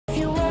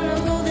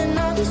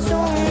be so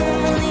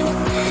lonely.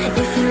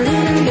 If you're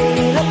leaving,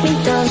 baby, let me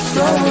down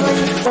slowly.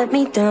 Let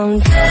me down.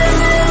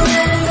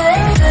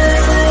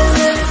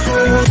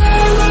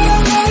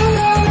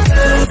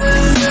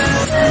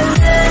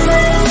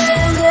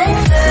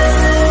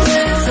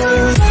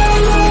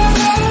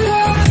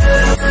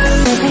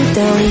 Let me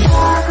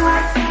down.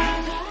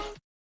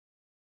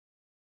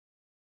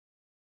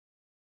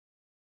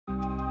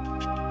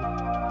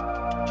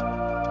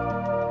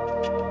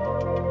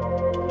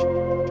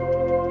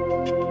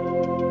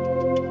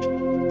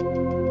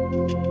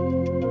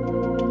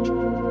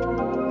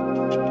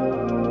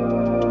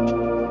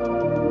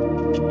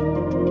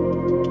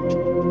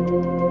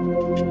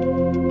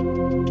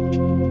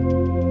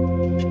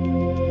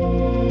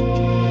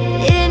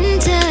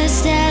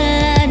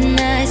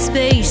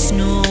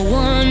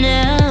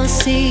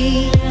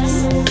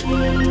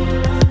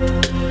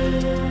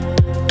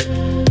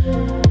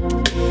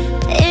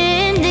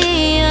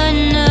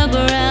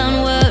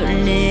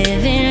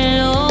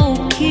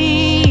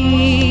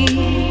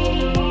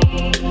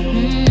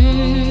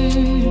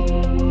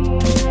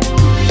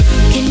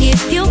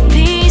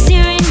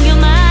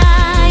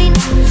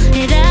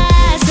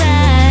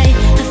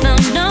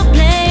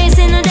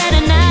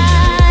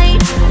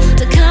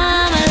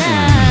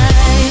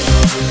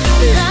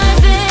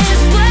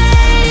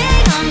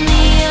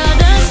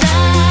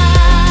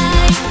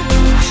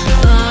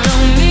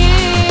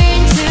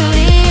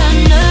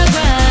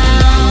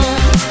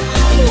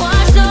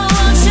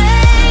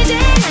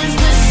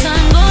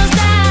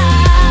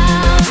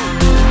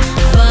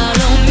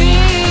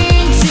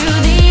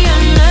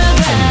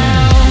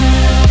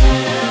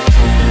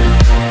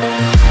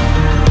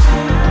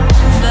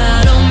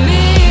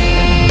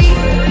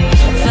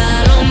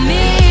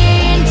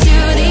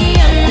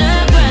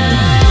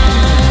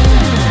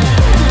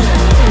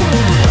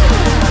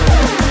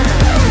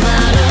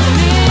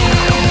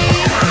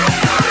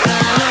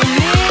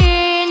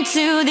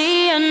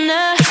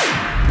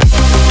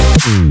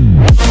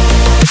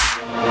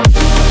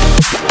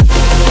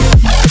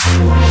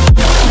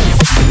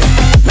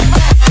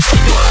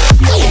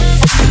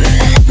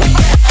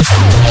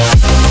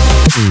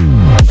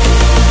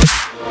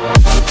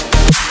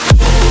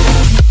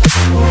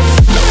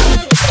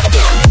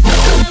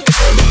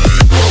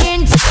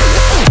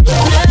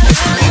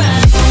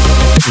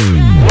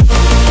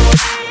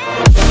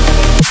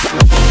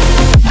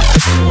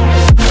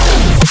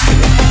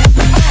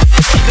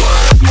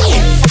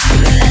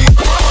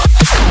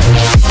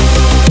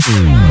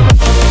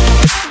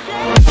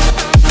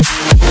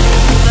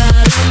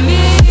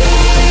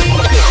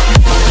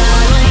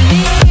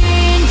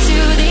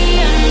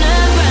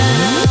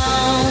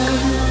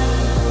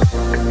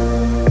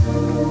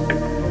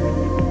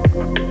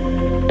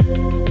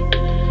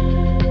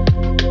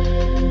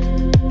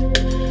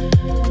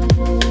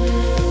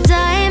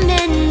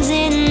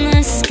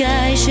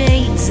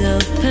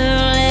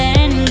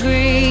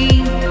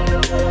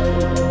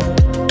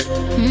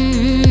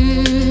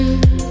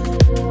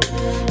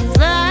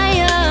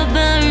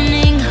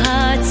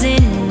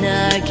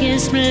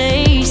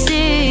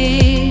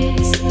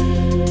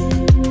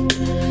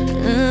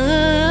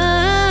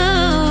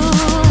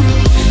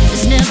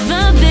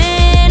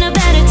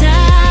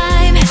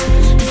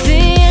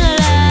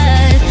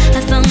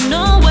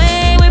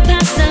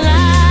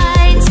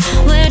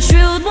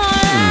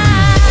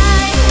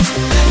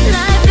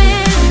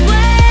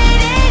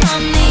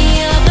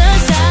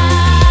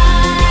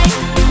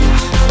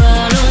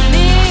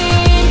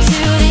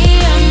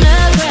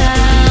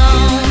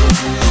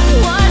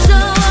 Watch the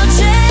world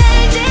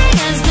changing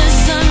as the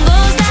sun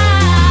goes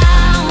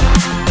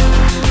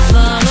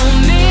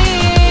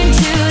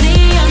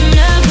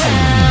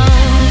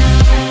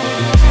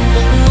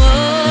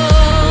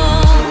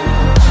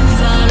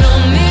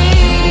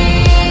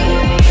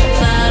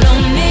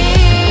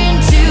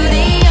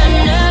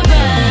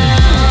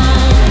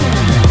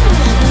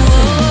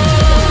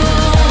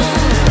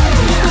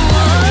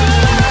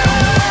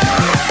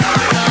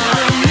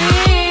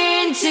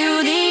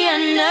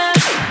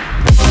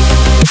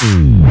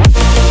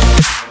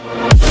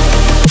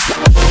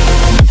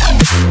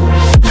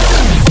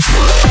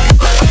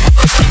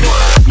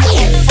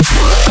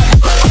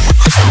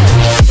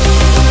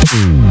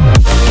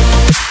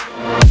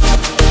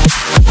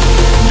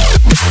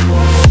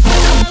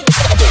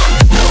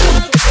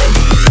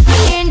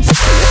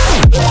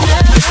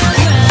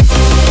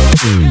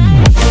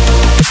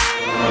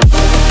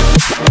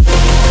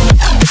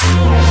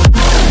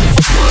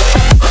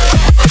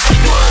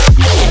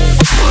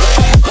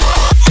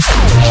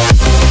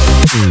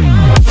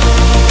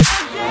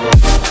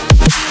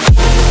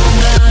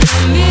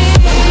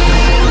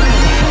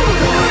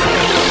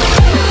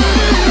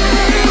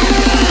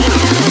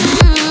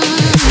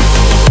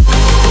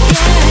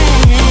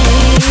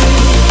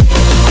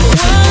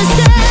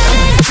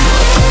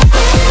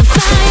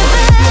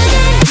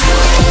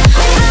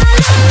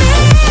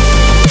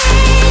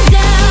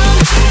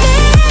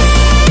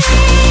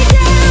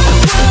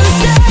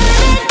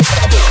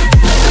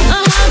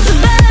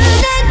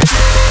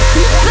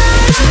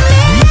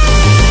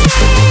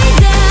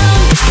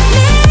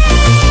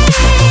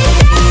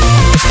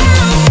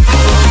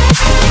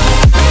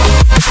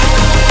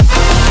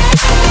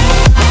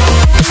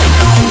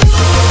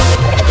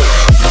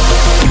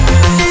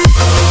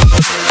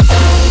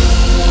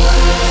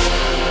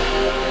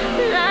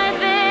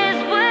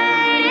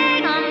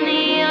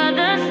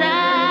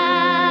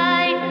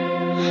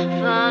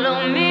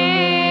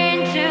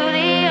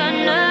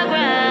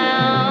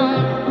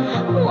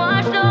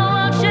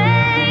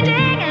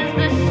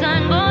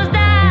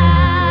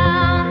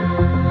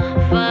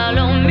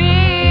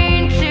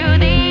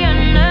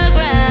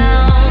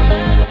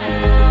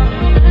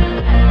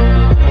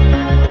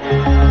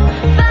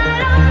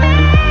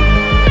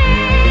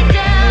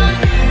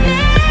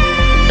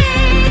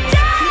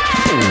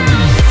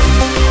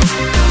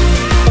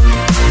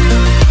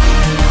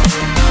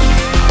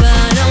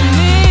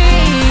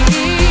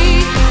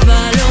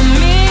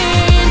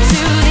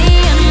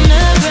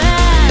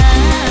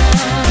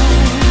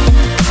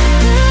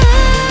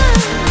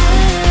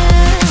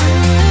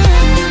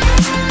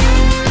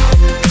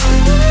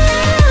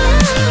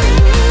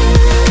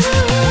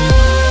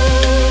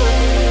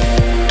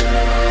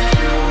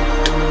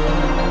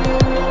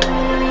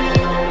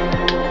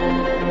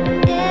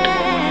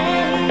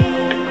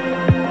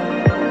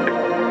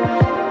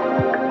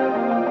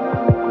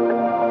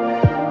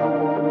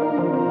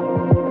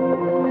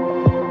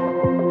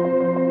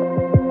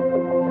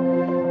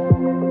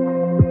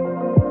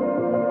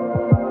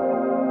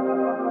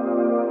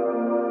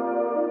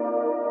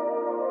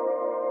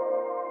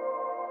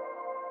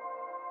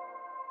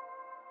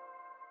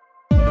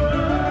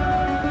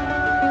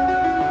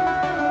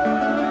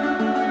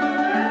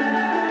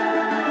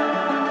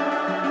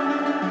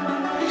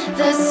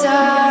The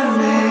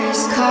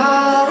summer's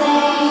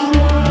calling.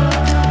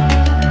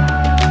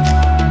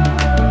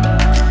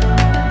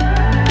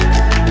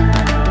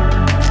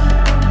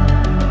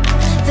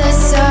 The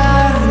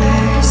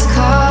summer's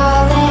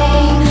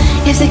calling.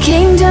 If the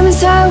kingdom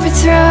is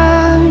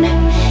overthrown,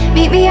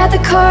 meet me at the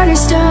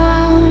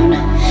cornerstone.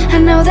 I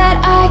know that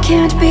I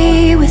can't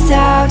be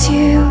without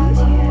you.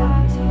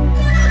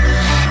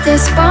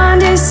 This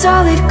bond is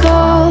solid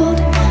gold.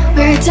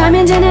 We're a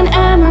diamond and an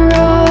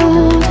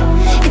emerald.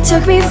 It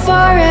took me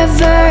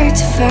forever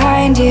to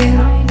find you.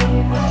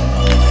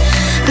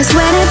 'Cause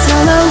when it's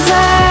all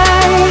over,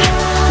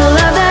 the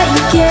love that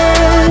you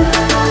give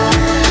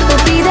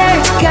will be there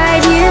to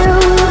guide you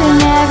in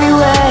every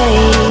way.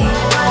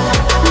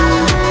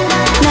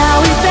 Now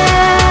we've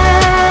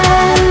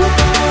been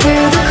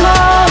through the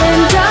cold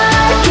and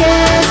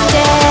darkest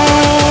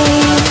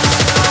days.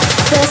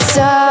 The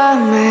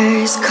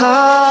summer's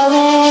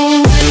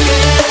calling.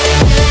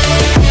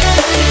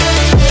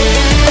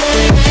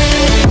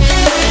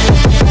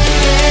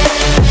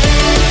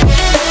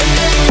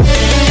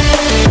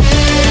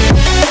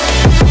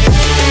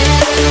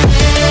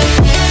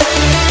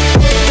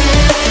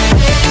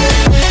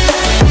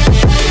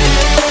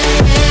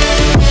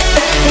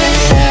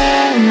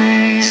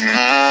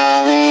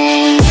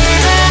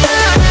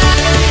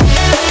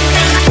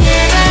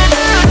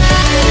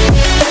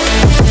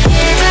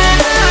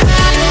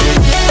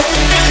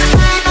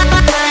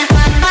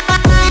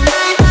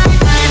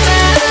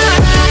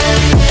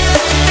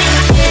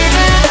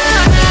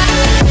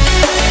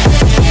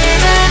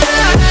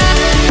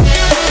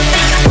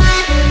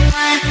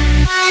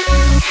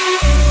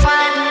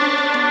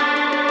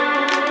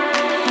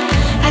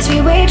 As we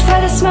wait for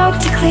the smoke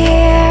to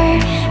clear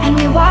and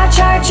we watch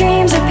our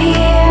dreams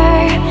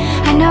appear,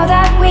 I know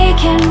that we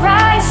can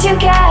rise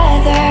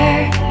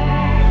together.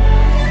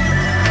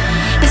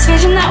 This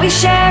vision that we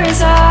share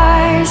is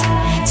ours.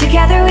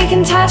 Together we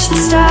can touch the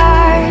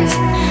stars.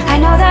 I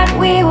know that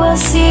we will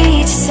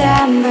see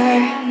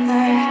December.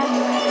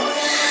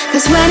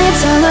 'Cause when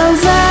it's all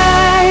over,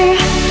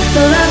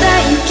 the love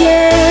that you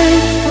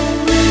give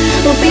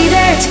will be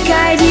there to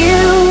guide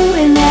you